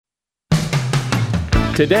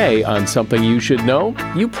Today on Something You Should Know,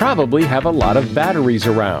 you probably have a lot of batteries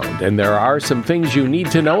around, and there are some things you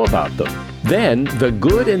need to know about them. Then, the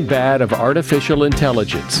good and bad of artificial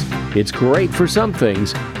intelligence. It's great for some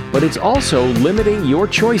things, but it's also limiting your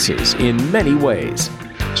choices in many ways.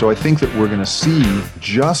 So I think that we're going to see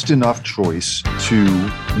just enough choice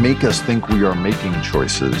to make us think we are making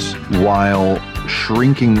choices while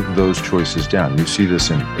shrinking those choices down. You see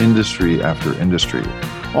this in industry after industry.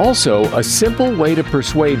 Also, a simple way to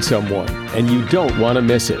persuade someone, and you don't want to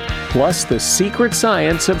miss it. Plus, the secret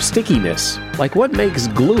science of stickiness, like what makes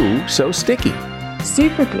glue so sticky.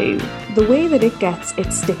 Superglue, the way that it gets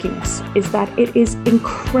its stickiness is that it is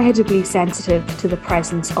incredibly sensitive to the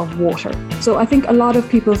presence of water. So I think a lot of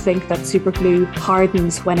people think that superglue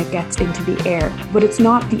hardens when it gets into the air, but it's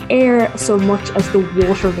not the air so much as the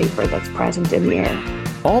water vapor that's present in the air.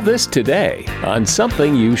 All this today on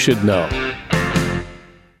Something You Should Know.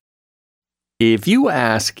 If you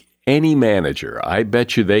ask any manager, I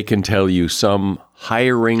bet you they can tell you some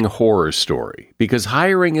hiring horror story, because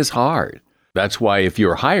hiring is hard. That's why if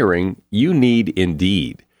you're hiring, you need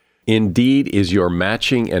Indeed. Indeed is your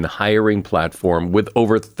matching and hiring platform with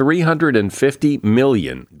over 350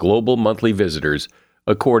 million global monthly visitors,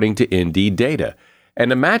 according to Indeed data,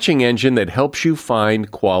 and a matching engine that helps you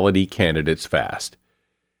find quality candidates fast.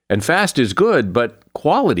 And fast is good, but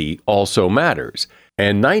quality also matters.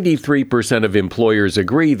 And 93% of employers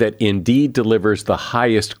agree that Indeed delivers the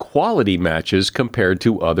highest quality matches compared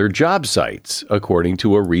to other job sites, according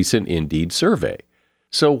to a recent Indeed survey.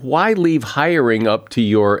 So why leave hiring up to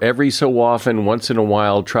your every so often, once in a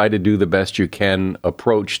while, try to do the best you can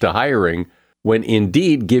approach to hiring when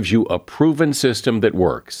Indeed gives you a proven system that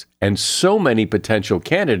works? And so many potential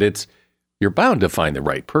candidates, you're bound to find the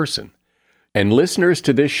right person. And listeners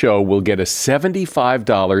to this show will get a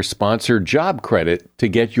 $75 sponsored job credit to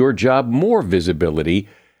get your job more visibility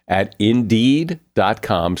at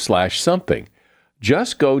Indeed.com/something.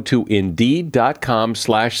 Just go to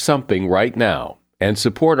Indeed.com/something right now and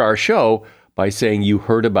support our show by saying you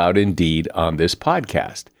heard about Indeed on this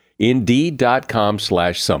podcast.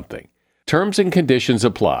 Indeed.com/something. Terms and conditions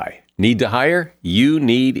apply. Need to hire? You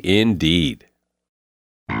need Indeed.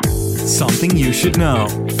 Something you should know.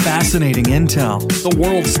 Fascinating intel, the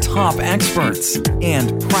world's top experts,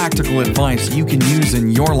 and practical advice you can use in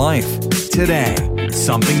your life. Today,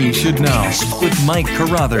 Something You Should Know with Mike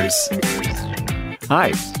Carruthers.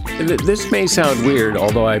 Hi. This may sound weird,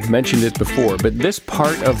 although I've mentioned it before, but this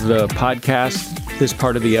part of the podcast, this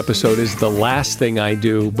part of the episode is the last thing I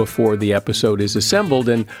do before the episode is assembled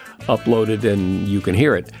and uploaded and you can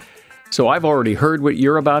hear it. So I've already heard what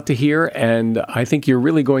you're about to hear, and I think you're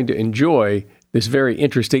really going to enjoy this very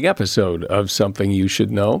interesting episode of Something You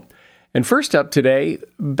Should Know. And first up today,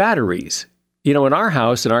 batteries. You know, in our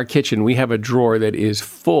house, in our kitchen, we have a drawer that is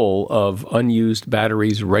full of unused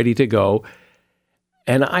batteries ready to go.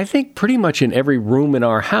 And I think pretty much in every room in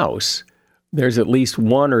our house, there's at least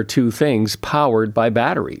one or two things powered by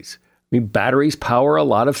batteries. I mean, batteries power a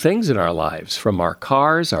lot of things in our lives, from our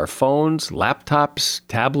cars, our phones, laptops,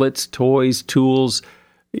 tablets, toys, tools,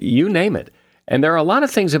 you name it. And there are a lot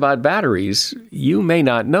of things about batteries you may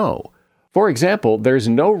not know. For example, there's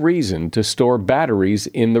no reason to store batteries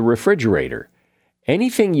in the refrigerator.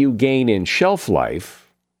 Anything you gain in shelf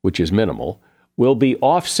life, which is minimal, will be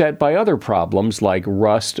offset by other problems like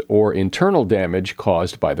rust or internal damage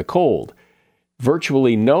caused by the cold.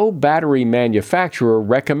 Virtually no battery manufacturer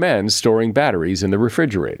recommends storing batteries in the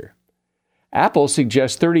refrigerator. Apple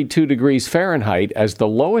suggests 32 degrees Fahrenheit as the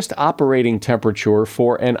lowest operating temperature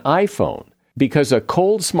for an iPhone because a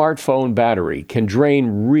cold smartphone battery can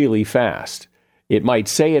drain really fast. It might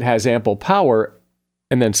say it has ample power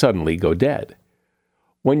and then suddenly go dead.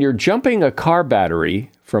 When you're jumping a car battery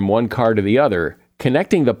from one car to the other,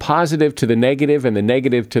 connecting the positive to the negative and the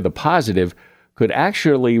negative to the positive could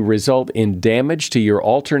actually result in damage to your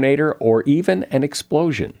alternator or even an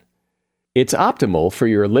explosion. It's optimal for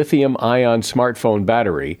your lithium-ion smartphone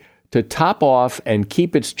battery to top off and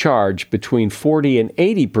keep its charge between 40 and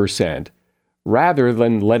 80% rather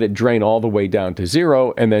than let it drain all the way down to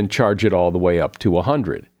zero and then charge it all the way up to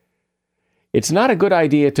 100. It's not a good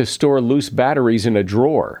idea to store loose batteries in a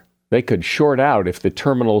drawer. They could short out if the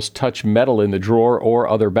terminals touch metal in the drawer or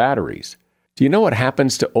other batteries. Do you know what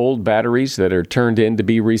happens to old batteries that are turned in to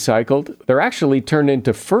be recycled? They're actually turned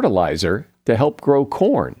into fertilizer to help grow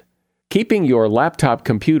corn. Keeping your laptop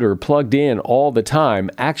computer plugged in all the time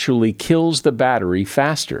actually kills the battery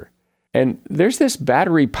faster. And there's this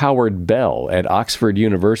battery-powered bell at Oxford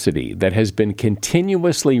University that has been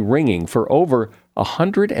continuously ringing for over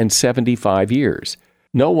 175 years.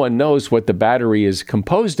 No one knows what the battery is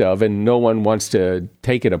composed of, and no one wants to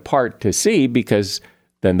take it apart to see because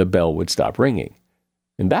then the bell would stop ringing.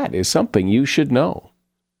 And that is something you should know.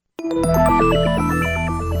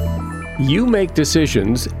 You make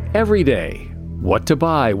decisions every day. What to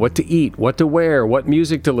buy, what to eat, what to wear, what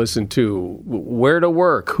music to listen to, where to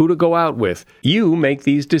work, who to go out with. You make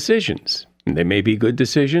these decisions. They may be good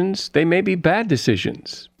decisions, they may be bad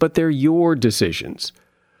decisions, but they're your decisions.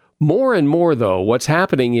 More and more, though, what's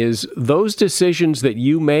happening is those decisions that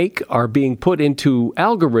you make are being put into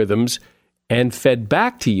algorithms and fed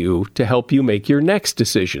back to you to help you make your next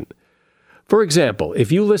decision. For example,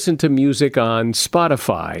 if you listen to music on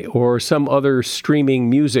Spotify or some other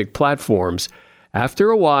streaming music platforms,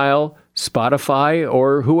 after a while, Spotify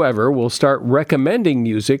or whoever will start recommending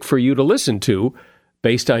music for you to listen to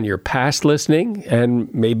based on your past listening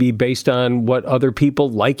and maybe based on what other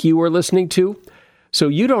people like you are listening to. So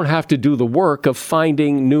you don't have to do the work of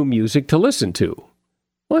finding new music to listen to.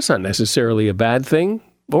 Well, it's not necessarily a bad thing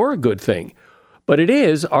or a good thing, but it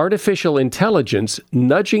is artificial intelligence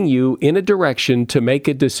nudging you in a direction to make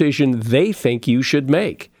a decision they think you should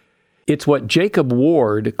make. It's what Jacob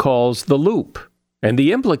Ward calls the loop, and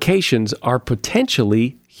the implications are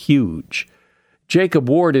potentially huge. Jacob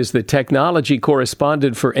Ward is the technology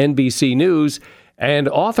correspondent for NBC News and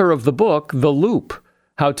author of the book, The Loop: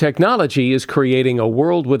 How Technology is Creating a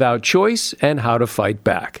World Without Choice and How to Fight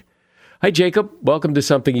Back. Hi, Jacob. Welcome to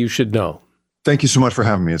Something You Should Know. Thank you so much for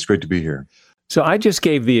having me. It's great to be here. So I just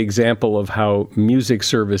gave the example of how music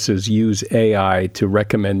services use AI to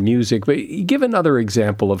recommend music, but give another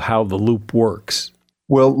example of how the loop works.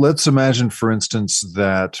 Well, let's imagine, for instance,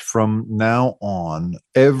 that from now on,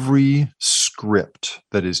 every script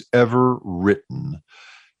that is ever written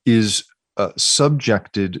is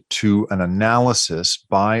subjected to an analysis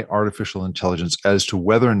by artificial intelligence as to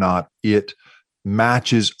whether or not it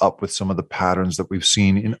matches up with some of the patterns that we've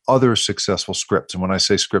seen in other successful scripts. And when I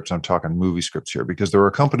say scripts, I'm talking movie scripts here, because there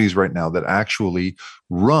are companies right now that actually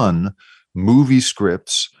run movie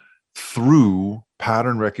scripts through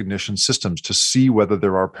pattern recognition systems to see whether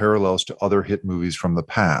there are parallels to other hit movies from the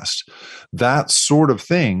past. That sort of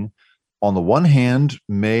thing, on the one hand,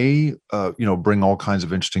 may bring all kinds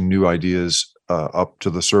of interesting new ideas up to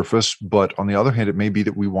the surface, but on the other hand, it may be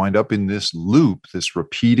that we wind up in this loop, this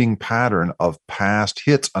repeating pattern of past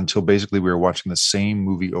hits until basically we're watching the same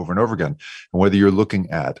movie over and over again. And whether you're looking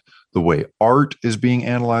at the way art is being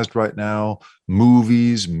analyzed right now,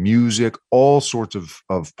 movies, music, all sorts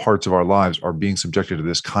of parts of our lives are being subjected to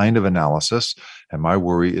this kind of analysis. And my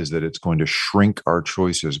worry is that it's going to shrink our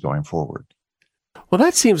choices going forward. Well,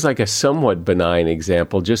 that seems like a somewhat benign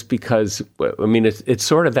example just because, I mean, it's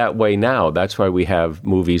sort of that way now. That's why we have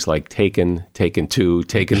movies like Taken, Taken 2,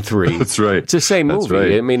 Taken 3. That's right. It's the same movie.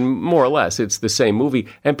 Right. I mean, more or less, it's the same movie.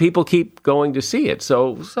 And people keep going to see it.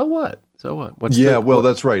 So what? So what?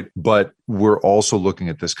 That's right. But we're also looking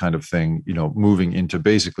at this kind of thing, moving into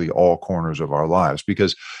basically all corners of our lives,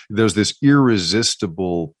 because there's this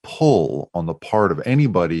irresistible pull on the part of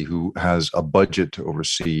anybody who has a budget to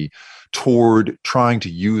oversee toward trying to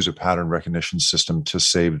use a pattern recognition system to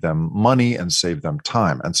save them money and save them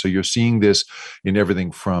time. And so you're seeing this in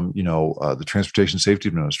everything from, the Transportation Safety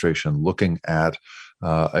Administration looking at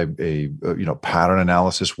a pattern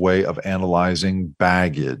analysis way of analyzing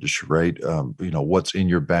baggage, right? What's in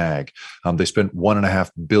your bag. They spent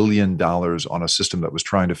 $1.5 billion on a system that was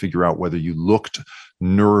trying to figure out whether you looked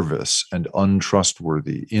nervous and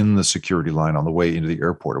untrustworthy in the security line on the way into the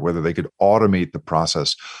airport, or whether they could automate the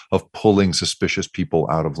process of pulling suspicious people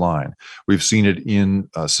out of line. We've seen it in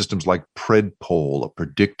systems like Predpol, a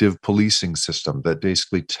predictive policing system that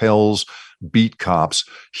basically tells beat cops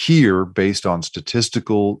here, based on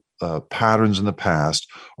statistical patterns in the past,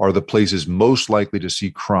 are the places most likely to see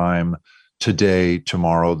crime today,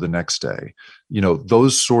 tomorrow, the next day.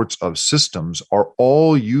 Those sorts of systems are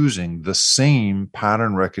all using the same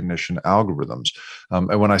pattern recognition algorithms.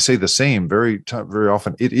 And when I say the same, very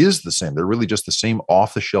often it is the same. They're really just the same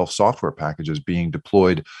off-the-shelf software packages being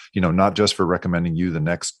deployed, not just for recommending you the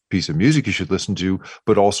next piece of music you should listen to,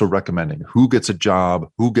 but also recommending who gets a job,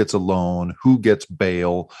 who gets a loan, who gets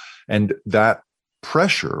bail. And that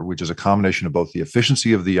pressure, which is a combination of both the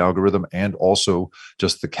efficiency of the algorithm and also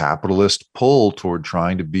just the capitalist pull toward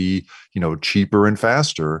trying to be, cheaper and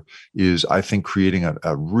faster, is, I think, creating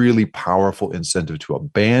a really powerful incentive to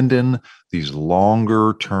abandon these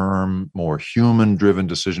longer term, more human driven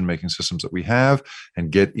decision-making systems that we have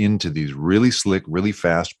and get into these really slick, really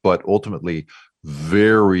fast, but ultimately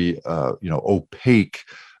very, opaque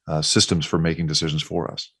systems for making decisions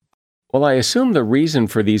for us. Well, I assume the reason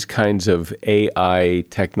for these kinds of AI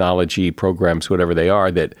technology programs, whatever they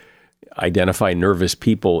are, that identify nervous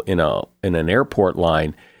people in an airport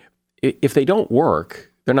line, if they don't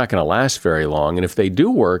work, they're not going to last very long. And if they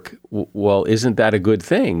do work, well, isn't that a good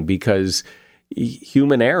thing? Because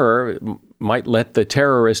human error might let the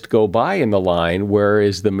terrorist go by in the line,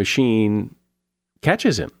 whereas the machine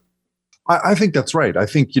catches him. I think that's right. I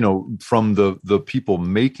think, from the people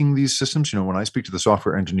making these systems, when I speak to the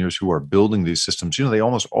software engineers who are building these systems, they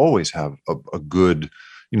almost always have a good,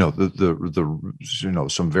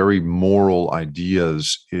 some very moral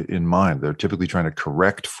ideas in mind. They're typically trying to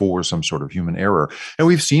correct for some sort of human error. And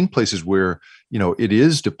we've seen places where, it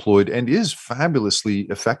is deployed and is fabulously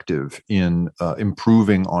effective in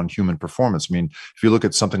improving on human performance. I mean, if you look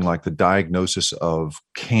at something like the diagnosis of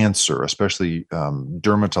cancer, especially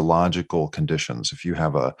dermatological conditions, if you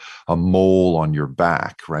have a mole on your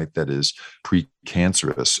back, right, that is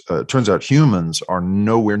precancerous, it turns out humans are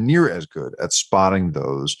nowhere near as good at spotting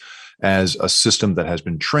those as a system that has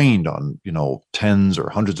been trained on, tens or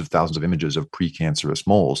hundreds of thousands of images of precancerous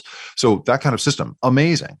moles. So that kind of system,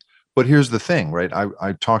 amazing. But here's the thing, right?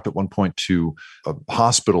 I talked at one point to a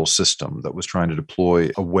hospital system that was trying to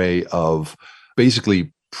deploy a way of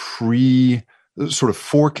basically sort of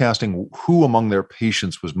forecasting who among their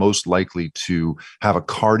patients was most likely to have a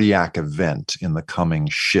cardiac event in the coming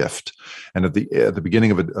shift. And at the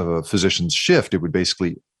beginning of a physician's shift, it would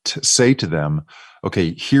basically say to them,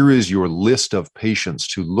 okay, here is your list of patients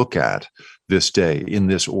to look at this day in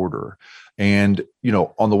this order. And,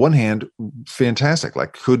 on the one hand, fantastic,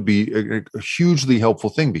 could be a hugely helpful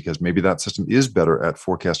thing because maybe that system is better at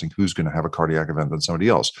forecasting who's going to have a cardiac event than somebody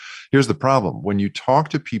else. Here's the problem. When you talk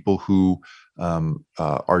to people who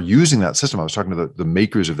are using that system, I was talking to the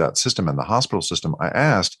makers of that system and the hospital system, I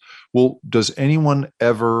asked, well, does anyone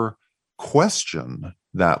ever question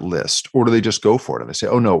that list or do they just go for it? And they say,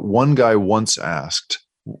 oh, no, one guy once asked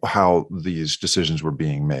how these decisions were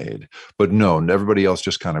being made, but no, everybody else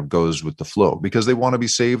just kind of goes with the flow because they want to be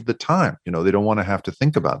saved the time. They don't want to have to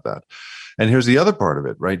think about that. And here's the other part of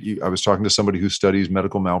it, right? I was talking to somebody who studies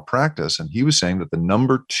medical malpractice, and he was saying that the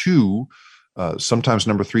number two, sometimes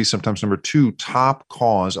number three, sometimes number two top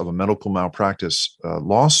cause of a medical malpractice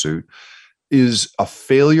lawsuit is a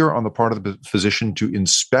failure on the part of the physician to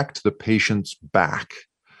inspect the patient's back.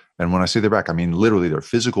 And when I say their back, I mean literally their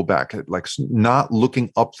physical back, not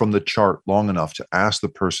looking up from the chart long enough to ask the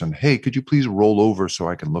person, hey, could you please roll over so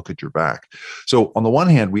I can look at your back? So on the one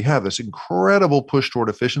hand, we have this incredible push toward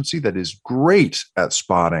efficiency that is great at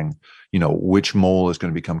spotting, which mole is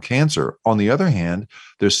going to become cancer. On the other hand,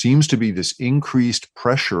 there seems to be this increased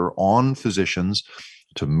pressure on physicians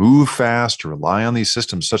to move fast, to rely on these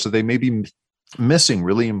systems such that they may be missing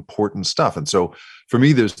really important stuff. And so for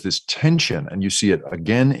me, there's this tension, and you see it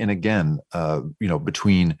again and again,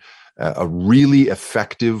 between a really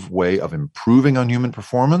effective way of improving on human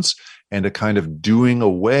performance and a kind of doing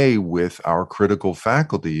away with our critical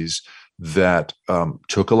faculties that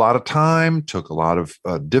took a lot of time, took a lot of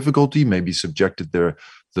difficulty, maybe subjected the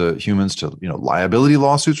humans to liability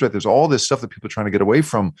lawsuits, right? There's all this stuff that people are trying to get away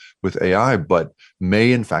from with AI, but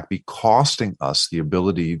may in fact be costing us the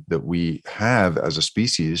ability that we have as a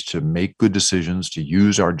species to make good decisions, to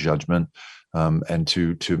use our judgment, and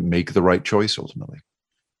to make the right choice ultimately.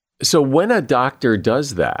 So when a doctor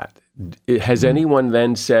does that, has anyone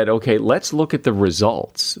then said, okay, let's look at the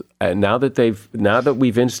results? And now that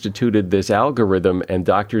we've instituted this algorithm and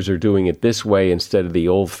doctors are doing it this way instead of the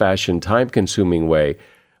old-fashioned time-consuming way,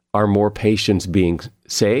 are more patients being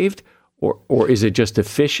saved, or is it just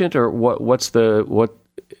efficient, or what's the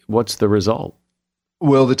result?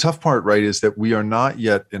 Well, the tough part, right, is that we are not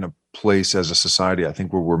yet in a place as a society, I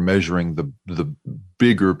think, where we're measuring the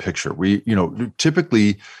bigger picture. We,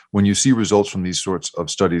 typically when you see results from these sorts of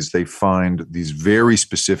studies, they find these very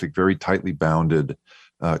specific, very tightly bounded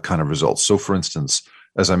kind of results. So, for instance,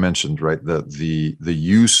 as I mentioned, right, the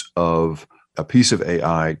use of a piece of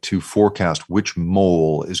AI to forecast which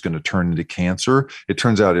mole is going to turn into cancer, it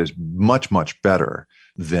turns out is much, much better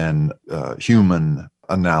than human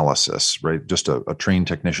analysis, right? Just a trained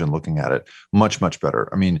technician looking at it, much, much better.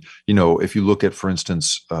 I mean, if you look at, for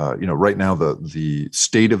instance, right now, the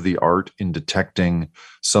state of the art in detecting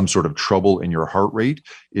some sort of trouble in your heart rate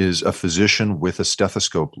is a physician with a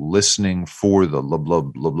stethoscope listening for the lub,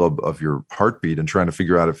 lub, lub, lub of your heartbeat and trying to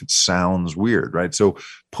figure out if it sounds weird, right? So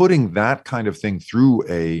putting that kind of thing through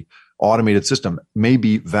a automated system may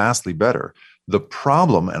be vastly better. The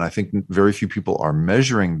problem, and I think very few people are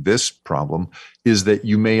measuring this problem, is that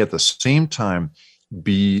you may at the same time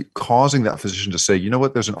be causing that physician to say, you know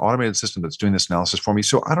what, there's an automated system that's doing this analysis for me,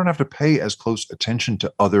 so I don't have to pay as close attention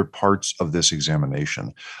to other parts of this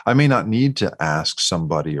examination. I may not need to ask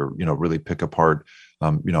somebody or, really pick apart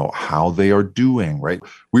how they are doing, right?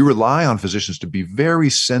 We rely on physicians to be very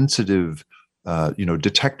sensitive,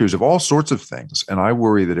 detectors of all sorts of things. And I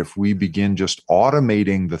worry that if we begin just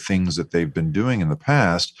automating the things that they've been doing in the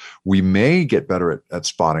past, we may get better at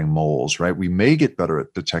spotting moles, right? We may get better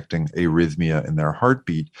at detecting arrhythmia in their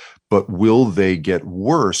heartbeat, but will they get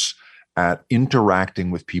worse at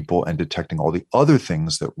interacting with people and detecting all the other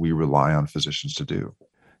things that we rely on physicians to do?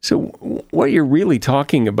 So what you're really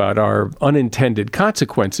talking about are unintended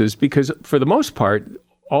consequences, because for the most part,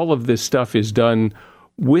 all of this stuff is done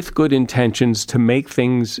with good intentions to make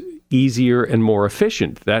things easier and more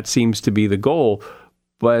efficient. That seems to be the goal,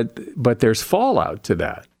 but there's fallout to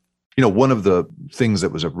that. One of the things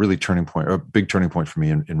that was a really a big turning point for me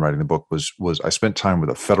in writing the book was I spent time with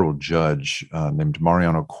a federal judge named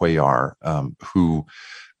Mariano Cuellar, who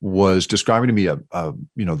was describing to me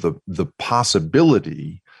the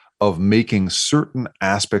possibility of making certain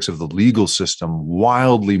aspects of the legal system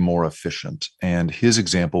wildly more efficient. And his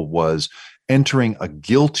example was entering a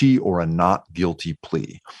guilty or a not guilty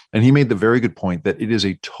plea. And he made the very good point that it is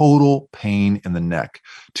a total pain in the neck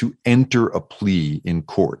to enter a plea in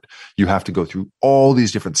court. You have to go through all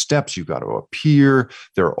these different steps. You've got to appear.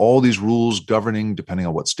 There are all these rules governing, depending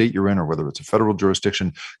on what state you're in or whether it's a federal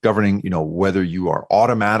jurisdiction, governing, whether you are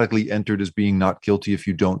automatically entered as being not guilty if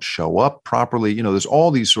you don't show up properly. There's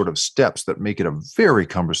all these sort of steps that make it a very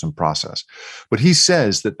cumbersome process. But he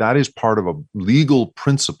says that is part of a legal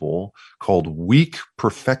principle called weak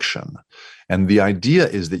perfection. And the idea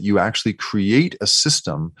is that you actually create a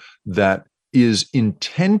system that is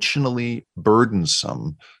intentionally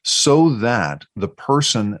burdensome so that the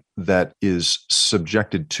person that is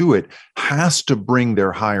subjected to it has to bring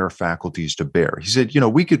their higher faculties to bear. He said,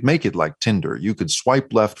 we could make it like Tinder. You could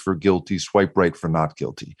swipe left for guilty, swipe right for not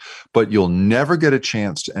guilty, but you'll never get a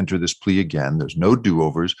chance to enter this plea again. There's no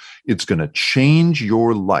do-overs. It's going to change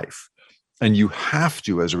your life. And you have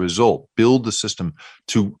to, as a result, build the system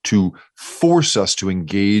to force us to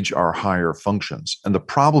engage our higher functions. And the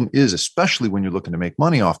problem is, especially when you're looking to make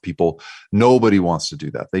money off people, nobody wants to do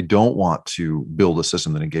that. They don't want to build a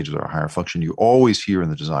system that engages our higher function. You always hear in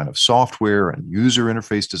the design of software and user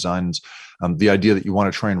interface designs, the idea that you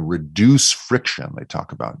want to try and reduce friction. They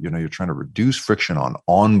talk about, you're trying to reduce friction on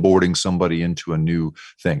onboarding somebody into a new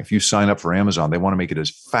thing. If you sign up for Amazon, they want to make it as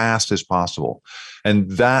fast as possible. And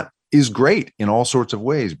that is great in all sorts of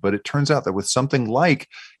ways. But it turns out that with something like,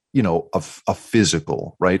 a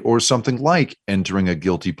physical, right, or something like entering a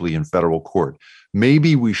guilty plea in federal court,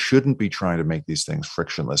 maybe we shouldn't be trying to make these things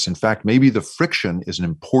frictionless. In fact, maybe the friction is an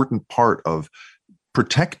important part of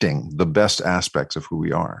protecting the best aspects of who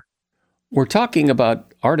we are. We're talking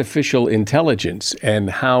about artificial intelligence and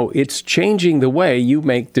how it's changing the way you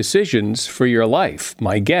make decisions for your life.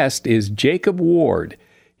 My guest is Jacob Ward.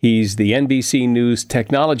 He's the NBC News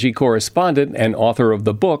technology correspondent and author of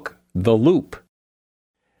the book, The Loop.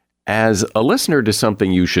 As a listener to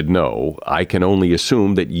Something You Should Know, I can only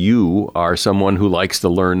assume that you are someone who likes to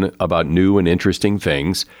learn about new and interesting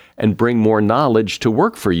things and bring more knowledge to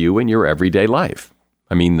work for you in your everyday life.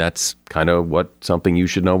 I mean, that's kind of what Something You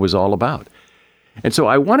Should Know is all about. And so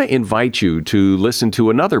I want to invite you to listen to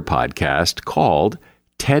another podcast called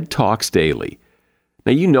TED Talks Daily.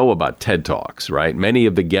 Now, you know about TED Talks, right? Many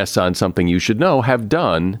of the guests on Something You Should Know have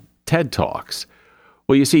done TED Talks.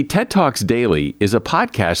 Well, you see, TED Talks Daily is a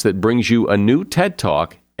podcast that brings you a new TED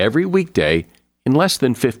Talk every weekday in less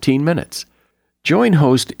than 15 minutes. Join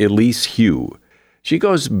host Elise Hu. She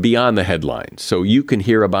goes beyond the headlines, so you can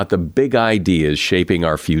hear about the big ideas shaping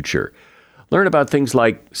our future. Learn about things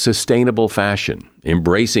like sustainable fashion,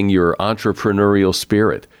 embracing your entrepreneurial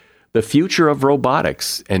spirit, the future of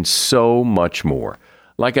robotics, and so much more.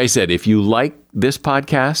 Like I said, if you like this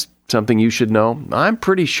podcast, Something You Should Know, I'm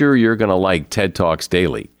pretty sure you're going to like TED Talks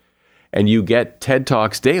Daily. And you get TED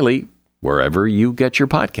Talks Daily wherever you get your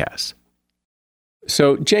podcasts.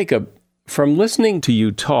 So, Jacob, from listening to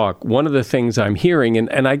you talk, one of the things I'm hearing,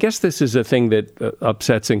 and I guess this is a thing that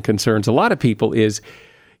upsets and concerns a lot of people, is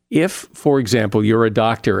if, for example, you're a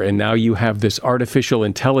doctor and now you have this artificial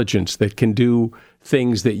intelligence that can do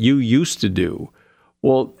things that you used to do,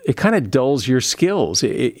 well, it kind of dulls your skills.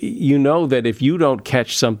 You know that if you don't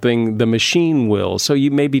catch something, the machine will. So you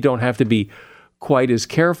maybe don't have to be quite as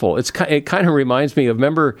careful. It kind of reminds me of,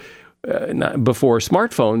 remember, before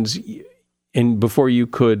smartphones and before you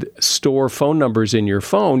could store phone numbers in your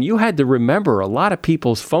phone, you had to remember a lot of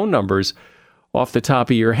people's phone numbers off the top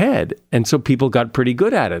of your head. And so people got pretty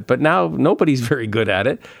good at it. But now nobody's very good at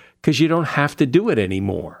it because you don't have to do it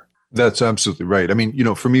anymore. That's absolutely right. I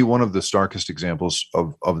mean, for me, one of the starkest examples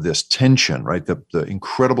of this tension, right? The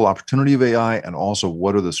incredible opportunity of AI and also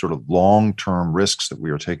what are the sort of long-term risks that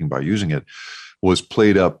we are taking by using it was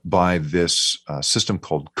played up by this system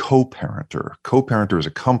called Co-Parenter. Co-Parenter is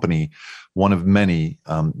a company, one of many,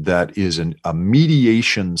 that is a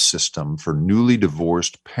mediation system for newly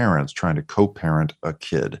divorced parents trying to co-parent a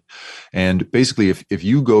kid. And basically, if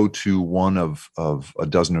you go to one of a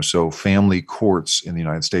dozen or so family courts in the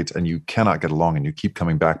United States and you cannot get along and you keep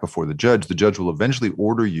coming back before the judge will eventually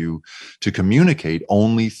order you to communicate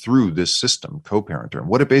only through this system, Co-Parenter. And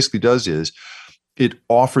what it basically does is it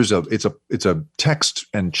offers it's a text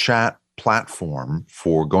and chat platform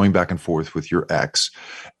for going back and forth with your ex.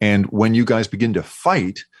 And when you guys begin to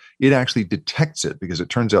fight, it actually detects it because it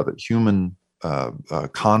turns out that human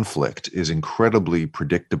conflict is incredibly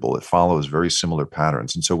predictable. It follows very similar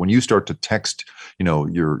patterns. And so when you start to text,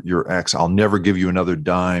 your ex, "I'll never give you another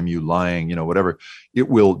dime, you lying," whatever, it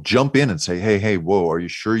will jump in and say, hey, whoa, are you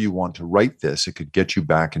sure you want to write this? It could get you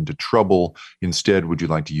back into trouble. Instead, would you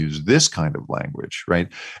like to use this kind of language, right?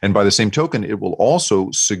 And by the same token, it will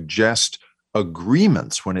also suggest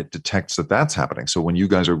agreements when it detects that that's happening. So when you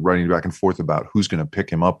guys are writing back and forth about who's going to pick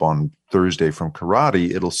him up on Thursday from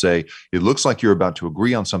karate, it'll say, "It looks like you're about to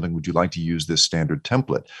agree on something. Would you like to use this standard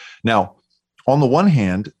template?" Now, on the one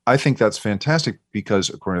hand, I think that's fantastic because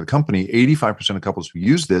according to the company, 85% of couples who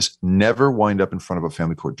use this never wind up in front of a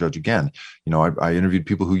family court judge again. I interviewed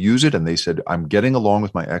people who use it and they said, "I'm getting along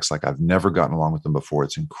with my ex like I've never gotten along with them before.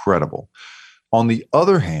 It's incredible." On the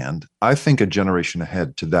other hand, I think a generation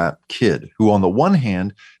ahead to that kid who, on the one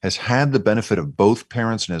hand, has had the benefit of both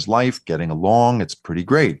parents in his life getting along. It's pretty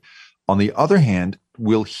great. On the other hand,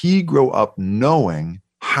 will he grow up knowing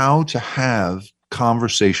how to have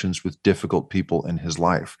conversations with difficult people in his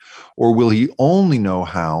life? Or will he only know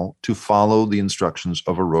how to follow the instructions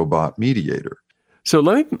of a robot mediator? So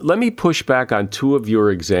let me push back on two of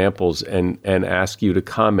your examples and ask you to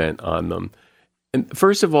comment on them. And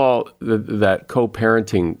first of all, that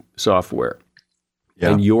co-parenting software,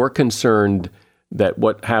 and you're concerned that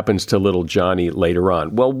what happens to little Johnny later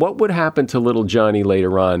on. Well, what would happen to little Johnny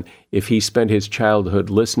later on if he spent his childhood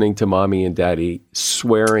listening to mommy and daddy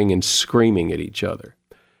swearing and screaming at each other?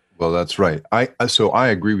 Well, that's right. So I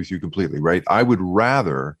agree with you completely, right? I would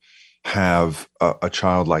rather have a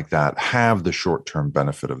child like that have the short-term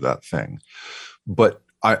benefit of that thing. But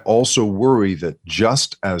I also worry that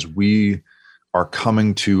just as we are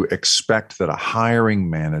coming to expect that a hiring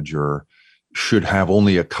manager should have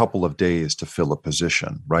only a couple of days to fill a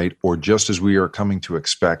position, right? Or just as we are coming to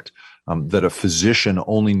expect that a physician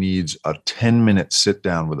only needs a 10-minute sit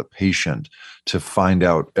down with a patient to find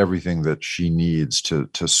out everything that she needs to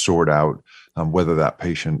sort out whether that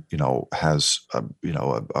patient, has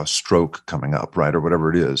a stroke coming up, right? Or whatever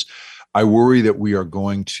it is. I worry that we are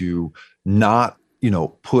going to not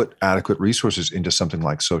put adequate resources into something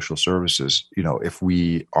like social services, if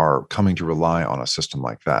we are coming to rely on a system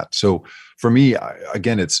like that. So for me,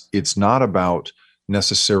 again, it's not about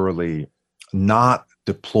necessarily not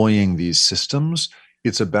deploying these systems.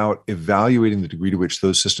 It's about evaluating the degree to which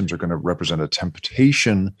those systems are going to represent a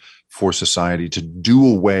temptation for society to do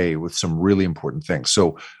away with some really important things.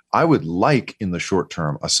 So I would like in the short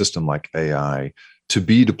term, a system like AI to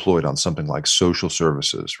be deployed on something like social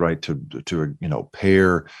services, right? To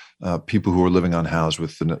pair people who are living unhoused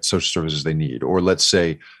with the social services they need, or let's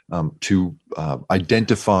say to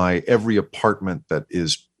identify every apartment that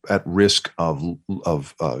is at risk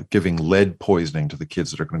of giving lead poisoning to the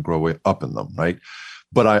kids that are going to grow up in them, right?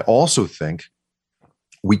 But I also think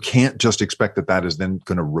we can't just expect that is then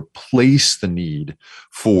going to replace the need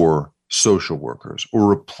for social workers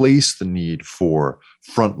or replace the need for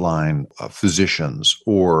frontline physicians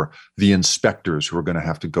or the inspectors who are going to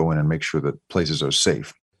have to go in and make sure that places are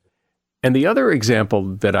safe. And the other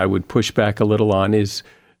example that I would push back a little on is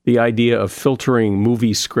the idea of filtering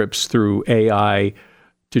movie scripts through AI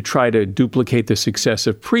to try to duplicate the success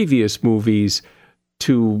of previous movies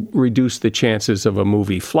to reduce the chances of a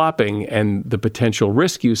movie flopping. And the potential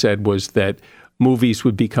risk, you said, was that movies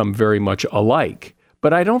would become very much alike.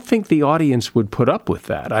 But I don't think the audience would put up with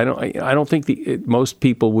that. I don't think most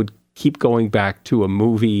people would keep going back to a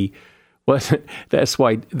movie. Well, that's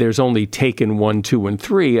why there's only Taken 1, 2, and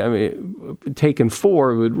 3. I mean, Taken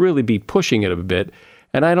 4 would really be pushing it a bit,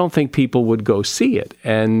 and I don't think people would go see it.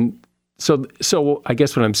 And so I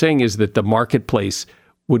guess what I'm saying is that the marketplace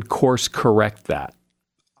would course correct that.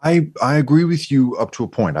 I agree with you up to a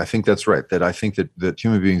point. I think that's right. That I think that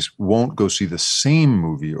human beings won't go see the same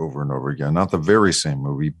movie over and over again, not the very same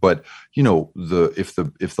movie, but if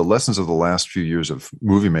the lessons of the last few years of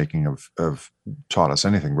movie making have taught us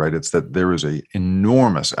anything, right? It's that there is a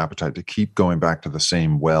enormous appetite to keep going back to the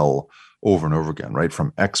same well over and over again, right?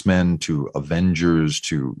 From X-Men to Avengers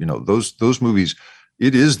to those movies.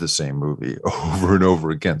 It is the same movie over and over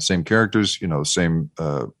again, same characters, same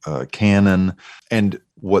canon. And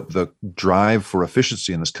what the drive for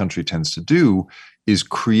efficiency in this country tends to do is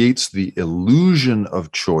creates the illusion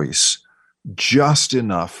of choice just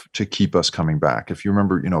enough to keep us coming back. If you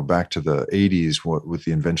remember, back to the 80s with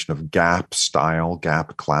the invention of Gap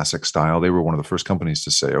classic style, they were one of the first companies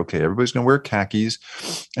to say, okay, everybody's going to wear khakis.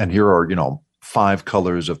 And here are, 5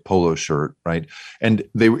 colors of polo shirt, right? And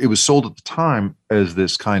it was sold at the time as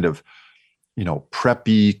this kind of,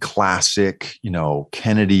 preppy, classic,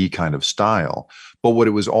 Kennedy kind of style. But what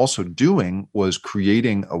it was also doing was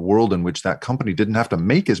creating a world in which that company didn't have to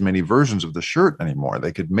make as many versions of the shirt anymore.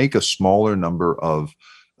 They could make a smaller number of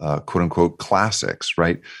quote unquote classics,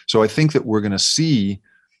 right? So I think that we're going to see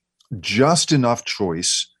just enough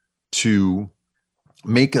choice to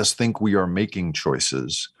make us think we are making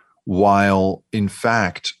choices, while in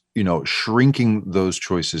fact, shrinking those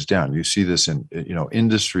choices down. You see this in,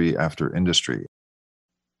 industry after industry.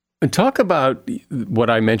 And talk about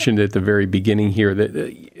what I mentioned at the very beginning here, that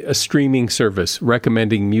a streaming service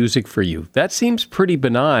recommending music for you. That seems pretty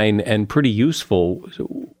benign and pretty useful.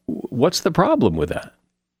 What's the problem with that?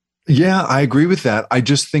 Yeah, I agree with that. I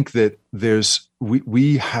just think that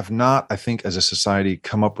we have not, I think, as a society,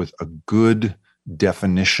 come up with a good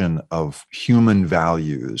definition of human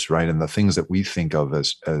values, right? And the things that we think of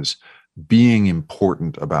as being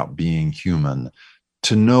important about being human,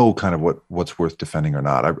 to know kind of what's worth defending or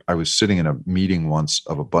not. I was sitting in a meeting once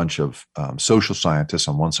of a bunch of social scientists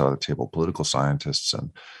on one side of the table, political scientists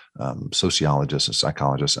and sociologists and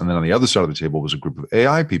psychologists. And then on the other side of the table was a group of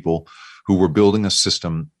AI people who were building a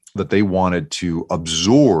system that they wanted to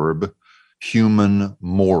absorb human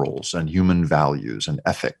morals and human values and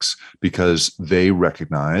ethics, because they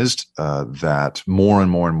recognized that more and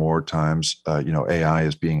more and more times, AI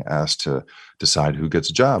is being asked to decide who gets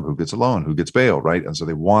a job, who gets a loan, who gets bail, right? And so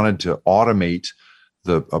they wanted to automate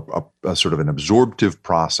a sort of an absorptive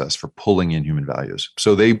process for pulling in human values.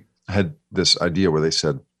 So they had this idea where they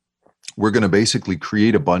said, we're going to basically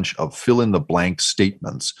create a bunch of fill in the blank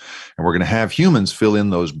statements, and we're going to have humans fill in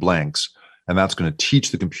those blanks. And that's going to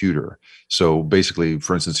teach the computer. So basically,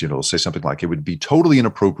 for instance, it'll say something like, it would be totally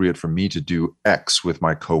inappropriate for me to do X with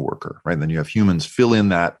my coworker, right? And then you have humans fill in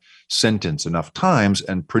that sentence enough times,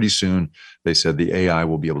 and pretty soon they said the AI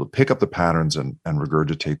will be able to pick up the patterns and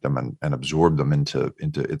regurgitate them and absorb them into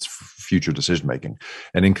its future decision making.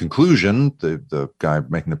 And in conclusion, the guy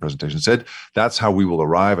making the presentation said, that's how we will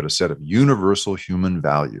arrive at a set of universal human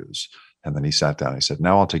values. And then he sat down and he said,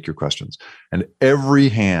 now I'll take your questions. And every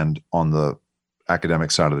hand on the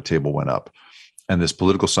academic side of the table went up. And this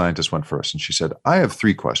political scientist went first. And she said, I have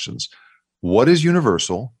 3 questions. What is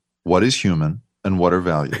universal? What is human? And what are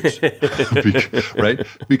values? Right?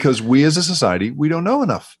 Because we as a society, we don't know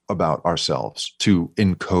enough about ourselves to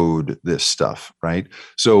encode this stuff, right?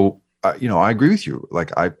 So, I agree with you.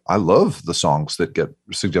 Like, I love the songs that get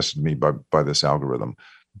suggested to me by this algorithm.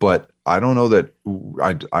 But I don't know that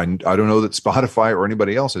I don't know that Spotify or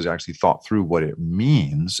anybody else has actually thought through what it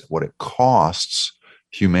means, what it costs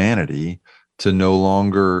humanity to no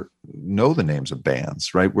longer know the names of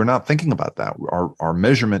bands, right? We're not thinking about that. Our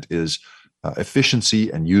measurement is efficiency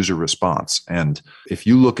and user response. And if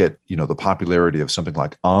you look at, the popularity of something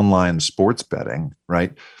like online sports betting,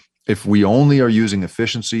 right? If we only are using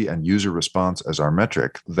efficiency and user response as our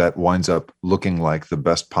metric, that winds up looking like the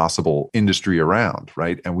best possible industry around,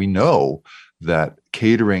 right? And we know that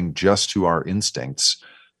catering just to our instincts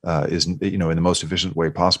is, in the most efficient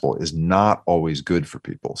way possible, is not always good for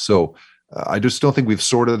people. So I just don't think we've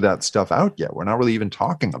sorted that stuff out yet. We're not really even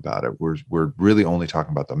talking about it. We're really only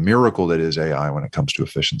talking about the miracle that is AI when it comes to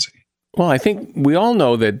efficiency. Well, I think we all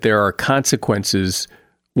know that there are consequences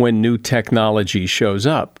when new technology shows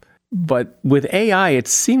up. But with AI, it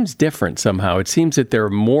seems different somehow. It seems that there are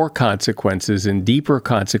more consequences and deeper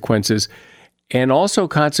consequences, and also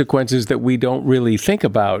consequences that we don't really think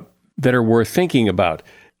about that are worth thinking about.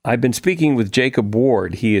 I've been speaking with Jacob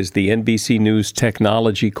Ward. He is the NBC News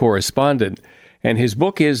technology correspondent, and his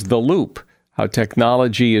book is The Loop: How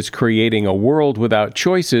Technology is Creating a World Without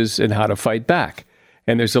Choices and How to Fight Back.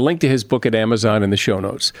 And there's a link to his book at Amazon in the show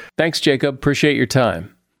notes. Thanks, Jacob. Appreciate your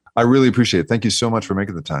time. I really appreciate it. Thank you so much for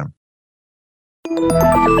making the time.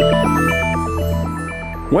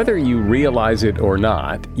 Whether you realize it or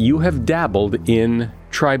not, you have dabbled in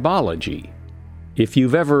tribology. If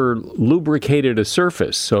you've ever lubricated a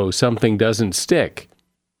surface so something doesn't stick,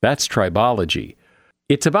 that's tribology.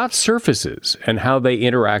 It's about surfaces and how they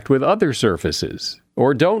interact with other surfaces,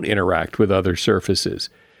 or don't interact with other surfaces.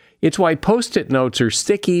 It's why Post-it notes are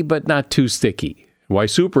sticky but not too sticky, why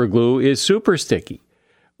superglue is super sticky,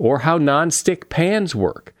 or how non-stick pans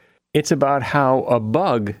work. It's about how a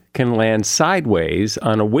bug can land sideways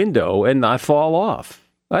on a window and not fall off.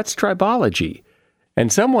 That's tribology. And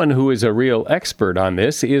someone who is a real expert on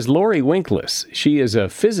this is Lori Winkless. She is a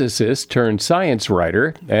physicist turned science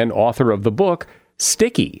writer and author of the book,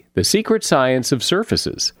 Sticky, The Secret Science of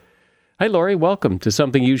Surfaces. Hi, Lori. Welcome to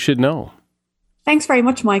Something You Should Know. Thanks very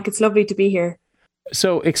much, Mike. It's lovely to be here.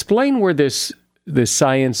 So explain where this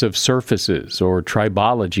science of surfaces or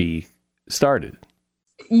tribology started.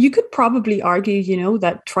 You could probably argue,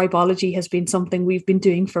 that tribology has been something we've been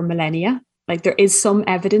doing for millennia. Like there is some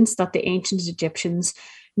evidence that the ancient Egyptians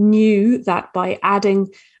knew that by adding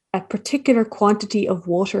a particular quantity of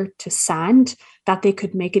water to sand, that they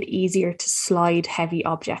could make it easier to slide heavy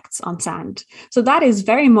objects on sand. So that is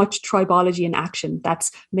very much tribology in action.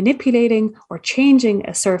 That's manipulating or changing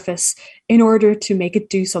a surface in order to make it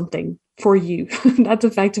do something for you. That's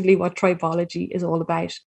effectively what tribology is all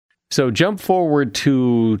about. So jump forward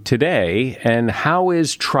to today, and how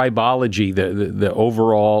is tribology, the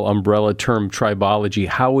overall umbrella term tribology,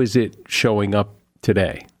 how is it showing up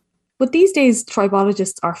today? But these days,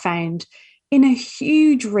 tribologists are found in a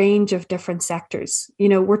huge range of different sectors.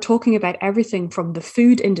 We're talking about everything from the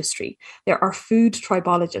food industry. There are food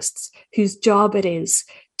tribologists whose job it is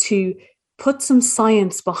to put some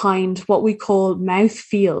science behind what we call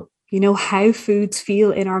mouthfeel. How foods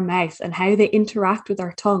feel in our mouth and how they interact with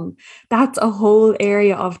our tongue. That's a whole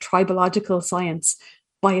area of tribological science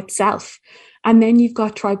by itself. And then you've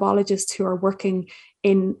got tribologists who are working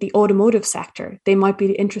in the automotive sector. They might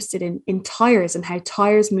be interested in tires and how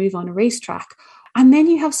tires move on a racetrack. And then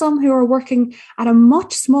you have some who are working at a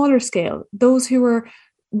much smaller scale, those who are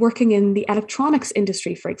working in the electronics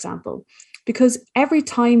industry, for example, because every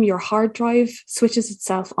time your hard drive switches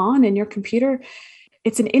itself on in your computer,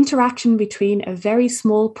 it's an interaction between a very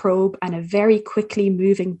small probe and a very quickly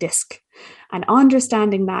moving disk. And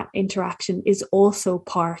understanding that interaction is also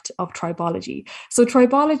part of tribology. So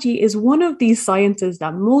tribology is one of these sciences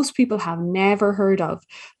that most people have never heard of,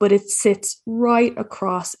 but it sits right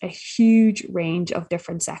across a huge range of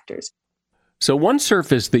different sectors. So one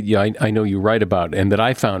surface that I know you write about and that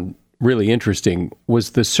I found really interesting was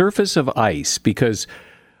the surface of ice, because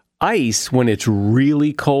ice, when it's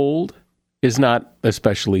really cold, is not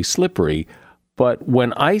especially slippery, but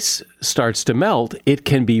when ice starts to melt, it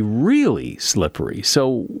can be really slippery.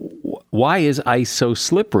 So why is ice so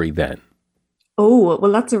slippery then? Oh,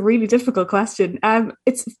 well, that's a really difficult question.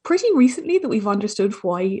 It's pretty recently that we've understood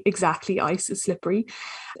why exactly ice is slippery.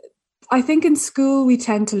 I think in school we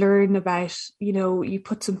tend to learn about, you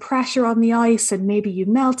put some pressure on the ice and maybe you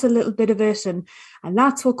melt a little bit of it and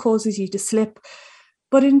that's what causes you to slip.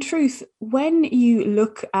 But in truth, when you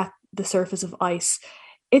look at the surface of ice,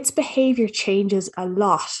 its behavior changes a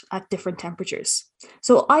lot at different temperatures.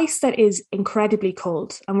 So ice that is incredibly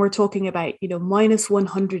cold, and we're talking about, minus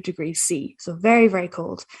 100 degrees C, so very, very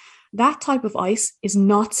cold, that type of ice is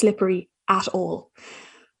not slippery at all.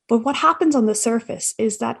 But what happens on the surface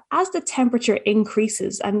is that as the temperature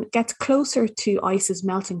increases and gets closer to ice's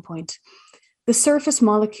melting point, the surface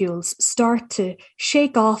molecules start to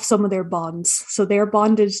shake off some of their bonds. So they're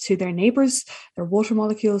bonded to their neighbors, their water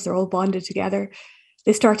molecules, they're all bonded together.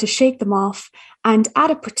 They start to shake them off. And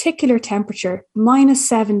at a particular temperature, minus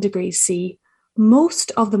 7 degrees C,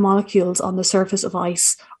 most of the molecules on the surface of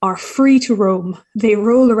ice are free to roam. They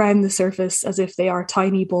roll around the surface as if they are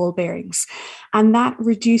tiny ball bearings. And that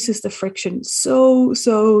reduces the friction so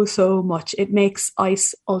much. It makes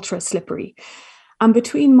ice ultra slippery. And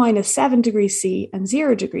between minus 7 degrees C and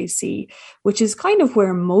 0 degrees C, which is kind of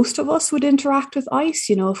where most of us would interact with ice,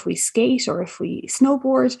 if we skate or if we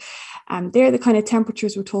snowboard, they're the kind of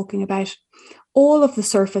temperatures we're talking about. All of the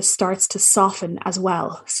surface starts to soften as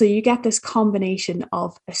well. So you get this combination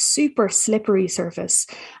of a super slippery surface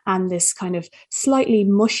and this kind of slightly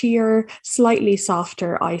mushier, slightly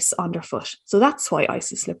softer ice underfoot. So that's why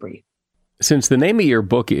ice is slippery. Since the name of your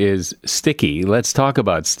book is Sticky, let's talk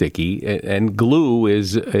about sticky. And glue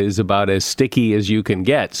is about as sticky as you can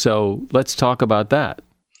get. So let's talk about that.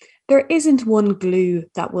 There isn't one glue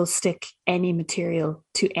that will stick any material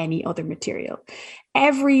to any other material.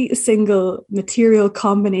 every single material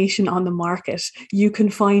combination on the market, you can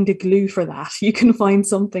find a glue for that. You can find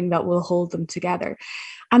something that will hold them together.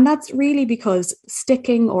 And that's really because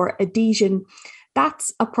sticking or adhesion,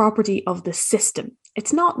 that's a property of the system.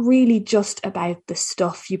 It's not really just about the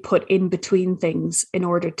stuff you put in between things in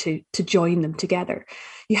order to join them together.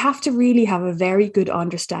 You have to really have a very good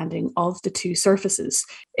understanding of the two surfaces.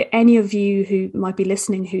 Any of you who might be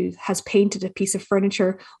listening who has painted a piece of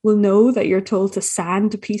furniture will know that you're told to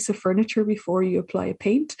sand a piece of furniture before you apply a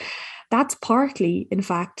paint. That's partly, in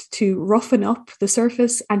fact, to roughen up the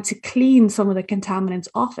surface and to clean some of the contaminants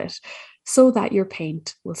off it so that your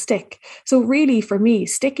paint will stick. So really, for me,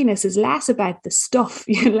 stickiness is less about the stuff,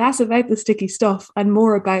 less about the sticky stuff, and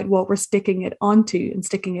more about what we're sticking it onto and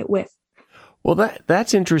sticking it with. Well,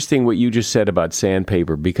 that's interesting what you just said about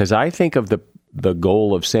sandpaper, because I think of the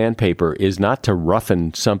goal of sandpaper is not to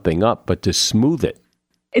roughen something up, but to smooth it.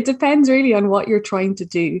 It depends really on what you're trying to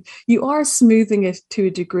do. You are smoothing it to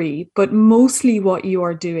a degree, but mostly what you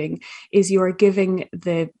are doing is you are giving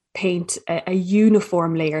the paint a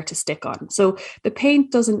uniform layer to stick on. So the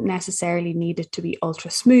paint doesn't necessarily need it to be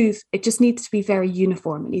ultra smooth. It just needs to be very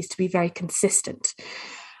uniform. It needs to be very consistent.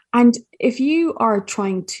 And if you're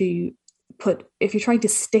trying to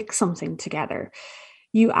stick something together,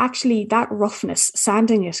 that roughness,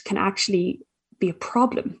 sanding it can actually be a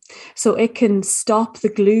problem. So it can stop the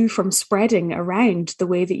glue from spreading around the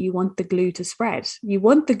way that you want the glue to spread. You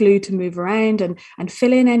want the glue to move around and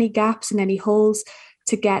fill in any gaps and any holes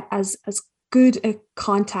to get as good a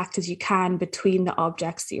contact as you can between the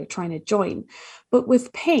objects that you're trying to join. But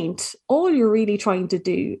with paint, all you're really trying to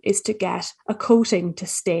do is to get a coating to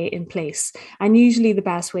stay in place. And usually the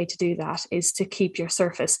best way to do that is to keep your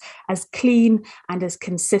surface as clean and as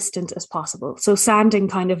consistent as possible. So sanding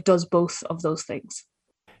kind of does both of those things.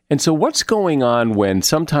 And so what's going on when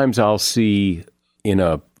sometimes I'll see in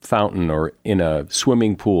a fountain or in a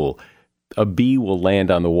swimming pool, a bee will land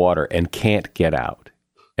on the water and can't get out?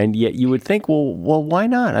 And yet you would think, well, why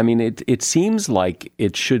not? I mean, it seems like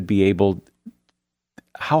it should be able.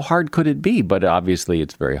 How hard could it be? But obviously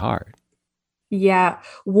it's very hard. Yeah,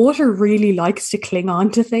 water really likes to cling on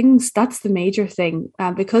to things. That's the major thing,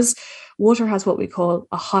 because water has what we call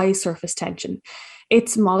a high surface tension.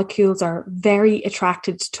 Its molecules are very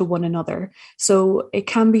attracted to one another. So it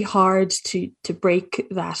can be hard to break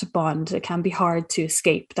that bond. It can be hard to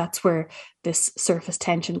escape. That's where this surface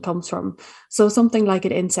tension comes from. So something like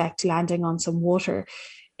an insect landing on some water,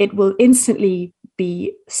 it will instantly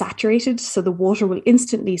be saturated. So the water will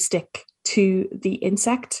instantly stick to the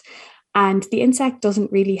insect. And the insect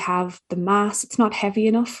doesn't really have the mass. It's not heavy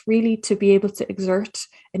enough really to be able to exert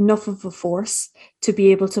enough of a force to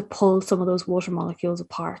be able to pull some of those water molecules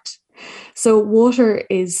apart. So water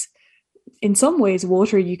is, in some ways,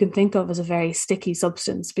 water you can think of as a very sticky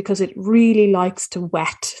substance because it really likes to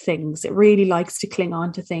wet things. It really likes to cling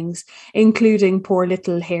on to things, including poor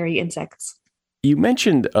little hairy insects. You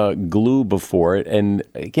mentioned glue before. And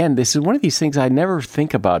again, this is one of these things I never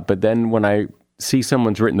think about. But then when I see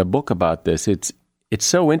someone's written a book about this, it's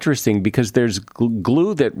so interesting because there's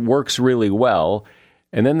glue that works really well,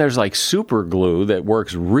 and then there's like super glue that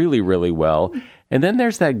works really, really well, and then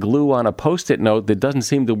there's that glue on a Post-it note that doesn't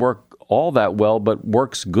seem to work all that well, but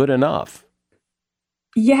works good enough.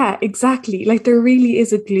 Yeah, exactly. Like there really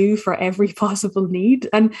is a glue for every possible need.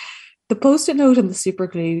 And the Post-it note and the super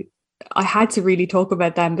glue, I had to really talk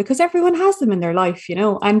about them because everyone has them in their life,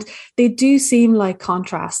 and they do seem like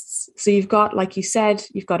contrasts. So you've got, like you said,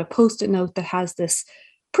 you've got a Post-it note that has this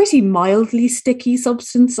pretty mildly sticky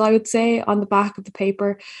substance, I would say, on the back of the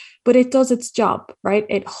paper, but it does its job, right?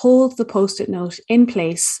 It holds the Post-it note in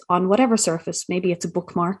place on whatever surface. Maybe it's a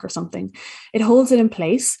bookmark or something. It holds it in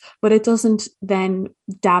place, but it doesn't then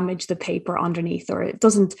damage the paper underneath, or it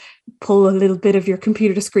doesn't pull a little bit of your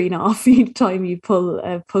computer screen off each time you pull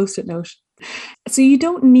a Post-it note. So you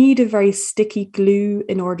don't need a very sticky glue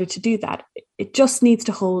in order to do that. It just needs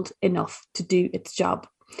to hold enough to do its job.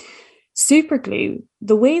 Super glue,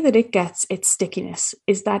 the way that it gets its stickiness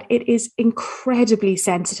is that it is incredibly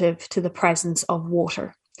sensitive to the presence of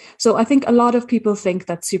water. So I think a lot of people think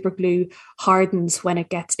that super glue hardens when it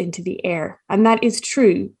gets into the air. And that is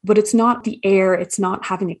true, but it's not the air. It's not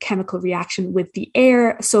having a chemical reaction with the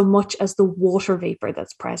air so much as the water vapor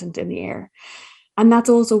that's present in the air. And that's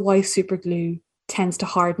also why super glue tends to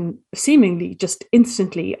harden seemingly just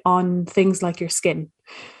instantly on things like your skin.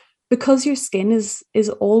 Because your skin is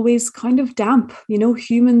always kind of damp.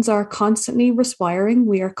 Humans are constantly respiring.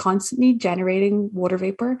 We are constantly generating water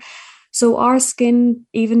vapor. So our skin,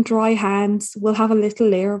 even dry hands, will have a little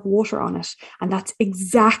layer of water on it. And that's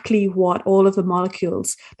exactly what all of the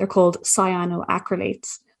molecules, they're called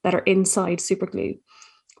cyanoacrylates, that are inside superglue.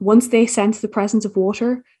 Once they sense the presence of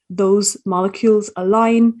water, those molecules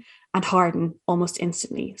align and harden almost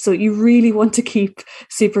instantly. So you really want to keep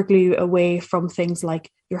superglue away from things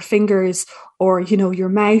like your fingers or, your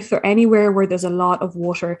mouth or anywhere where there's a lot of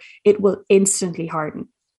water. It will instantly harden.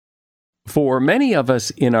 For many of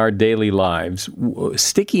us in our daily lives,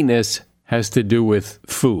 stickiness has to do with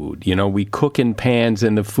food. We cook in pans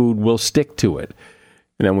and the food will stick to it.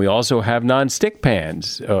 And then we also have non-stick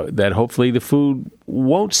pans that hopefully the food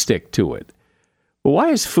won't stick to it. But why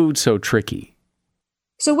is food so tricky?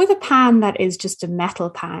 So with a pan that is just a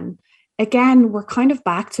metal pan, again, we're kind of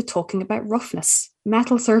back to talking about roughness.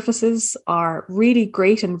 Metal surfaces are really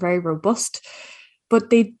great and very robust,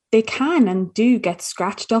 but they can and do get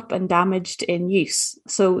scratched up and damaged in use.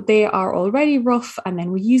 So they are already rough, and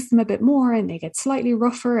then we use them a bit more and they get slightly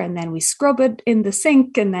rougher, and then we scrub it in the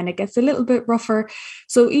sink and then it gets a little bit rougher.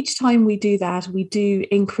 So each time we do that, we do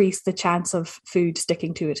increase the chance of food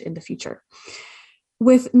sticking to it in the future.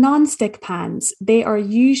 With non-stick pans, they are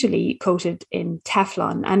usually coated in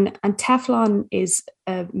Teflon, and Teflon is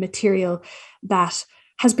a material that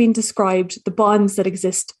has been described, the bonds that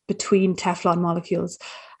exist between Teflon molecules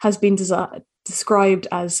has been described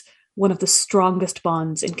as one of the strongest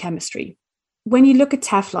bonds in chemistry. When you look at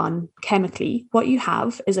Teflon chemically, what you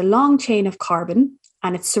have is a long chain of carbon,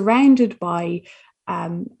 and it's surrounded by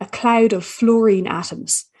a cloud of fluorine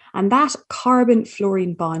atoms. And that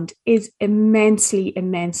carbon-fluorine bond is immensely,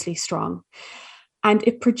 immensely strong. And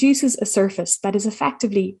it produces a surface that is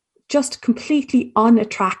effectively just completely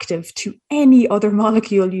unattractive to any other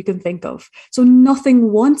molecule you can think of. So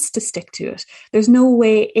nothing wants to stick to it. There's no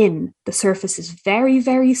way in. The surface is very,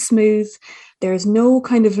 very smooth. There's no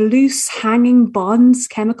kind of loose hanging bonds,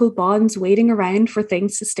 chemical bonds waiting around for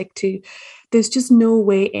things to stick to. There's just no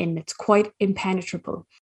way in. It's quite impenetrable.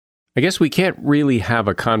 I guess we can't really have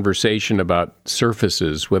a conversation about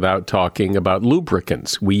surfaces without talking about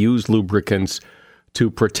lubricants. We use lubricants to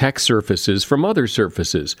protect surfaces from other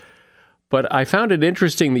surfaces. But I found it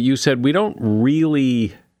interesting that you said we don't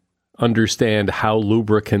really understand how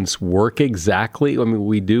lubricants work exactly. I mean,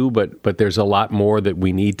 we do, but there's a lot more that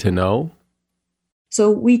we need to know. So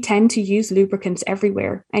we tend to use lubricants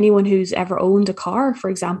everywhere. Anyone who's ever owned a car, for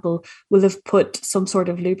example, will have put some sort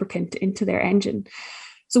of lubricant into their engine.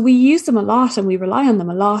 So we use them a lot and we rely on them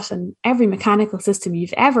a lot, and every mechanical system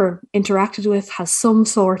you've ever interacted with has some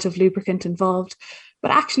sort of lubricant involved.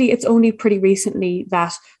 But actually, it's only pretty recently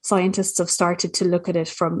that scientists have started to look at it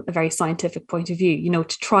from a very scientific point of view,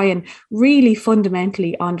 to try and really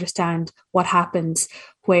fundamentally understand what happens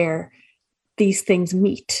where these things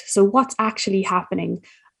meet. So what's actually happening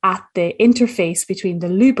at the interface between the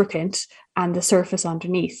lubricant and the surface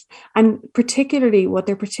underneath. And particularly, what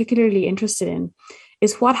they're particularly interested in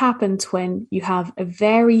is what happens when you have a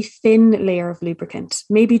very thin layer of lubricant,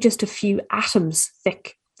 maybe just a few atoms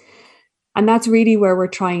thick. And that's really where we're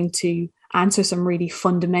trying to answer some really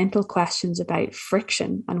fundamental questions about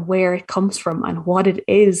friction and where it comes from and what it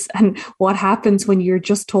is and what happens when you're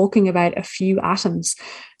just talking about a few atoms.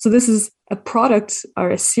 So this is a product or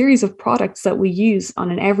a series of products that we use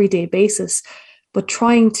on an everyday basis, but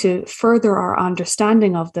trying to further our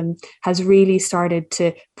understanding of them has really started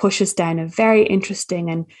to push us down a very interesting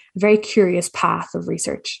and very curious path of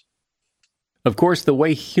research. Of course, the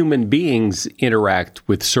way human beings interact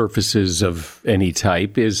with surfaces of any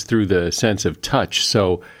type is through the sense of touch.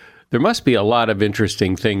 So there must be a lot of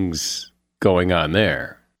interesting things going on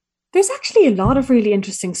there. There's actually a lot of really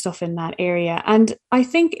interesting stuff in that area. And I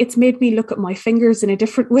think it's made me look at my fingers in a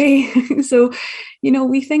different way. So,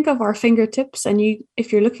 we think of our fingertips, and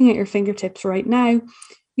if you're looking at your fingertips right now,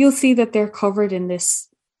 you'll see that they're covered in this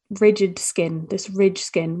rigid skin, this ridge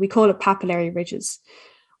skin. We call it papillary ridges.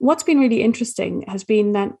 What's been really interesting has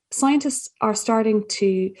been that scientists are starting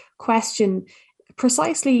to question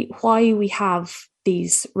precisely why we have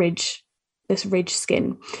this ridge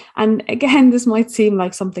skin. And again, this might seem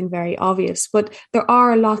like something very obvious, but there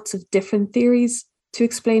are lots of different theories to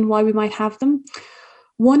explain why we might have them.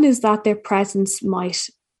 One is that their presence might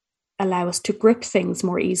allow us to grip things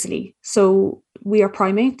more easily. So we are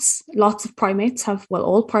primates. Lots of primates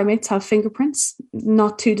all primates have fingerprints,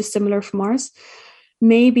 not too dissimilar from ours.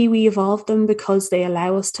 Maybe we evolved them because they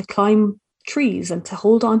allow us to climb trees and to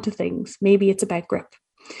hold on to things. Maybe it's about grip.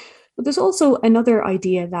 But there's also another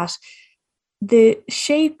idea that the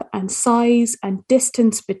shape and size and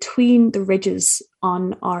distance between the ridges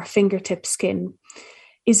on our fingertip skin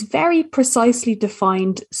is very precisely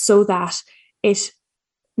defined so that it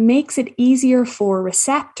makes it easier for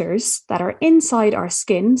receptors that are inside our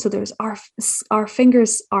skin. So there's our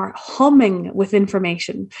fingers are humming with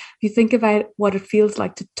information. If you think about what it feels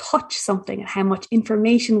like to touch something and how much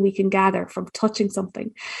information we can gather from touching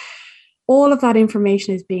something, all of that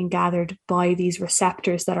information is being gathered by these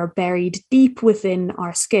receptors that are buried deep within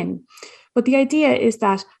our skin. But the idea is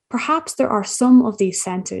that perhaps there are some of these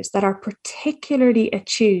sensors that are particularly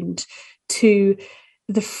attuned to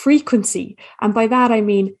the frequency. And by that, I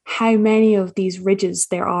mean how many of these ridges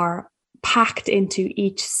there are packed into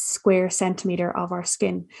each square centimeter of our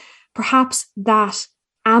skin. Perhaps that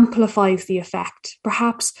amplifies the effect.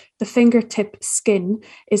 Perhaps the fingertip skin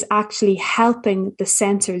is actually helping the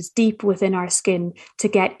sensors deep within our skin to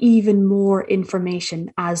get even more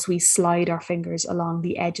information as we slide our fingers along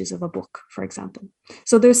the edges of a book, for example.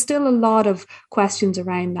 So there's still a lot of questions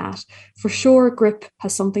around that. For sure, grip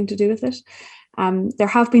has something to do with it. There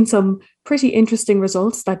have been some pretty interesting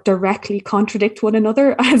results that directly contradict one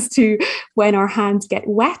another as to when our hands get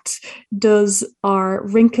wet. Does our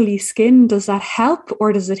wrinkly skin, does that help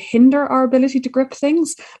or does it hinder our ability to grip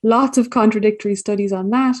things? Lots of contradictory studies on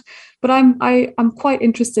that. But I'm quite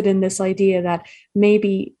interested in this idea that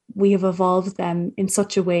maybe we have evolved them in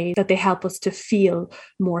such a way that they help us to feel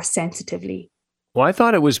more sensitively. Well, I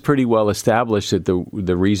thought it was pretty well established that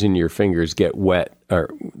the reason your fingers get wet or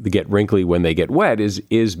get wrinkly when they get wet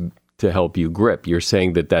is to help you grip. You're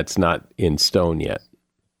saying that that's not in stone yet.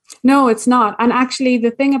 No, it's not. And actually,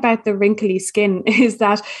 the thing about the wrinkly skin is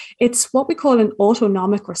that it's what we call an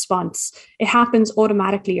autonomic response. It happens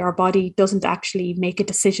automatically. Our body doesn't actually make a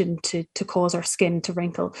decision to cause our skin to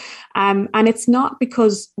wrinkle. And it's not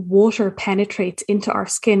because water penetrates into our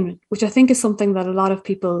skin, which I think is something that a lot of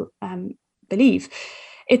people believe.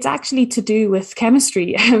 It's actually to do with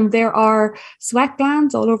chemistry. There are sweat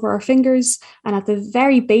glands all over our fingers, and at the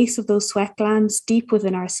very base of those sweat glands, deep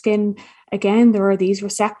within our skin, again, there are these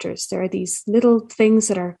receptors. There are these little things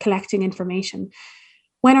that are collecting information.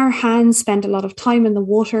 When our hands spend a lot of time in the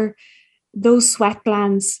water, those sweat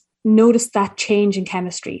glands notice that change in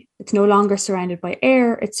chemistry. It's no longer surrounded by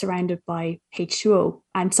air, it's surrounded by H2O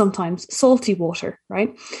and sometimes salty water,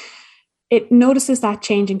 right? It notices that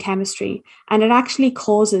change in chemistry, and it actually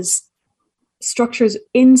causes structures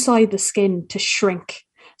inside the skin to shrink.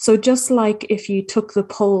 So just like if you took the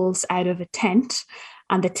poles out of a tent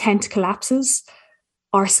and the tent collapses,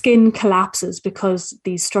 our skin collapses because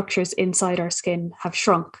these structures inside our skin have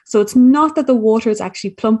shrunk. So it's not that the water is actually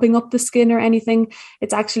plumping up the skin or anything.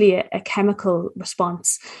 It's actually a chemical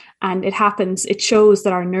response. And it shows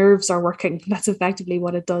that our nerves are working. That's effectively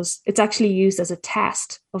what it does. It's actually used as a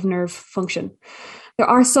test of nerve function. There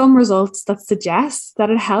are some results that suggest that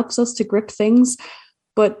it helps us to grip things,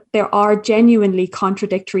 but there are genuinely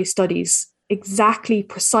contradictory studies.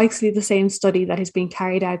 Precisely the same study that has been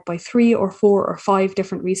carried out by 3 or 4 or 5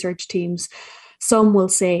 different research teams. Some will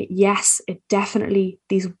say, yes, it definitely,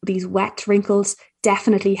 these wet wrinkles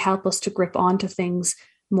definitely help us to grip onto things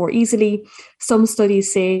more easily. Some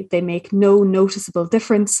studies say they make no noticeable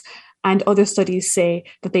difference, and other studies say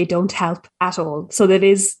that they don't help at all. So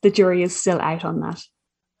the jury is still out on that.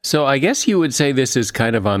 So I guess you would say this is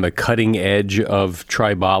kind of on the cutting edge of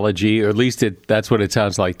tribology, or at least that's what it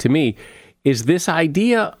sounds like to me. Is this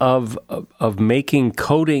idea of making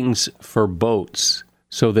coatings for boats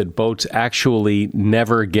so that boats actually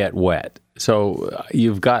never get wet? So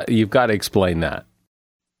you've got to explain that.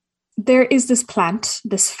 There is this plant,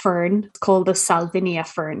 this fern called the Salvinia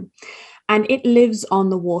fern, and it lives on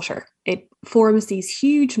the water. It forms these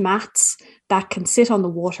huge mats that can sit on the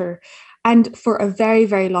water. And for a very,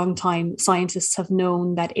 very long time, scientists have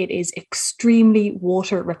known that it is extremely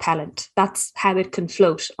water repellent. That's how it can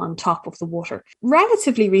float on top of the water.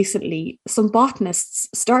 Relatively recently, some botanists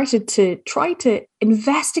started to try to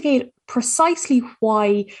investigate precisely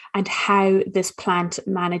why and how this plant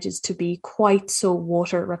manages to be quite so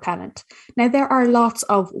water repellent. Now, there are lots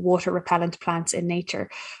of water repellent plants in nature,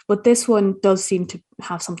 but this one does seem to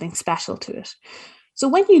have something special to it. So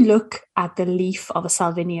when you look at the leaf of a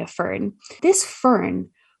Salvinia fern, this fern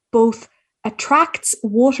both attracts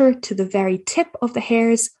water to the very tip of the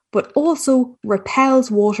hairs, but also repels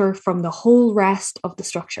water from the whole rest of the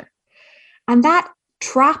structure. And that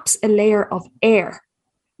traps a layer of air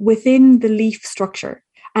within the leaf structure.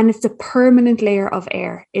 And it's a permanent layer of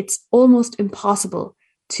air. It's almost impossible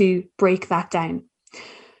to break that down.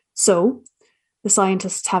 So the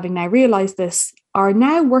scientists, having now realized this, are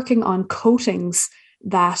now working on coatings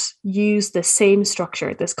that use the same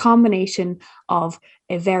structure, this combination of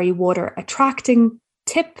a very water attracting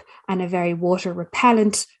tip and a very water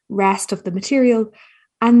repellent rest of the material.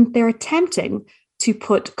 And they're attempting to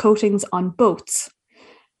put coatings on boats.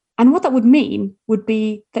 And what that would mean would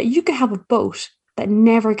be that you could have a boat that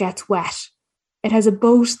never gets wet. It has a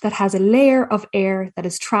boat that has a layer of air that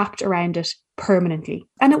is trapped around it permanently.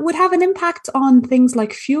 And it would have an impact on things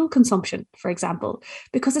like fuel consumption, for example,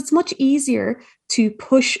 because it's much easier to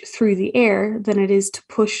push through the air than it is to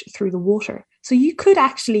push through the water. So you could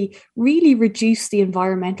actually really reduce the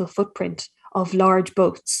environmental footprint of large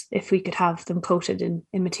boats if we could have them coated in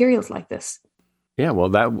materials like this. Yeah,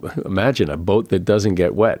 well, imagine a boat that doesn't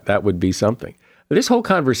get wet. That would be something. This whole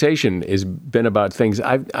conversation has been about things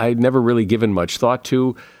I'd never really given much thought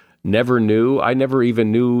to, never knew. I never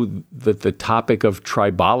even knew that the topic of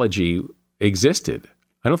tribology existed.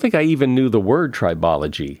 I don't think I even knew the word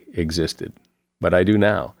tribology existed, but I do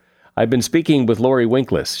now. I've been speaking with Lori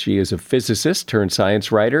Winkless. She is a physicist turned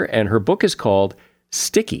science writer, and her book is called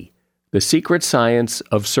Sticky, The Secret Science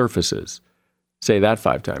of Surfaces. Say that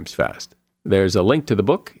 5 times fast. There's a link to the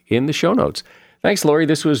book in the show notes. Thanks, Lori.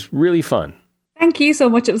 This was really fun. Thank you so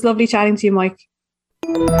much. It was lovely chatting to you, Mike.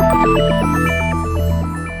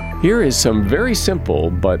 Here is some very simple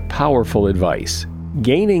but powerful advice.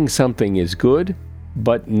 Gaining something is good,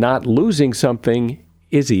 but not losing something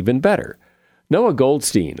is even better. Noah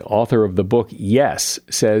Goldstein, author of the book Yes,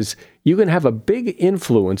 says you can have a big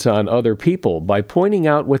influence on other people by pointing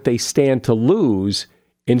out what they stand to lose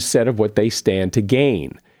instead of what they stand to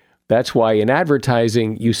gain. That's why in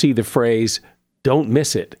advertising you see the phrase, "Don't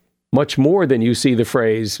miss it," much more than you see the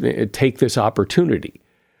phrase, "Take this opportunity."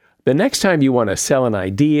 The next time you want to sell an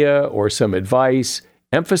idea or some advice,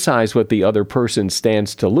 emphasize what the other person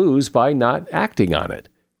stands to lose by not acting on it.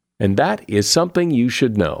 And that is something you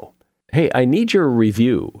should know. Hey, I need your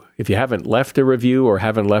review. If you haven't left a review or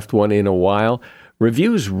haven't left one in a while,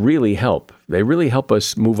 reviews really help. They really help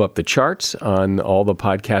us move up the charts on all the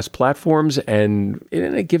podcast platforms, and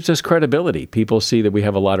it gives us credibility. People see that we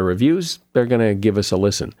have a lot of reviews, they're going to give us a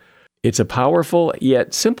listen. It's a powerful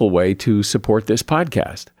yet simple way to support this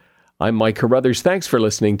podcast. I'm Mike Carruthers. Thanks for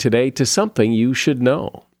listening today to Something You Should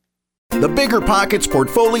Know. The Bigger Pockets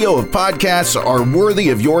portfolio of podcasts are worthy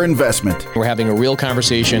of your investment. We're having a real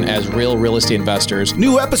conversation as real estate investors.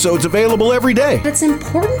 New episodes available every day. It's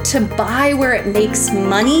important to buy where it makes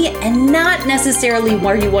money and not necessarily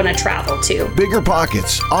where you want to travel to. Bigger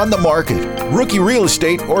Pockets, On the Market, Rookie Real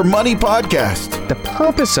Estate, or Money Podcast. The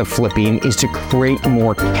purpose of flipping is to create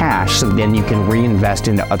more cash so then you can reinvest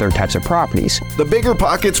into other types of properties. The Bigger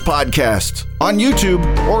Pockets Podcast, on YouTube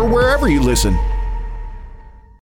or wherever you listen.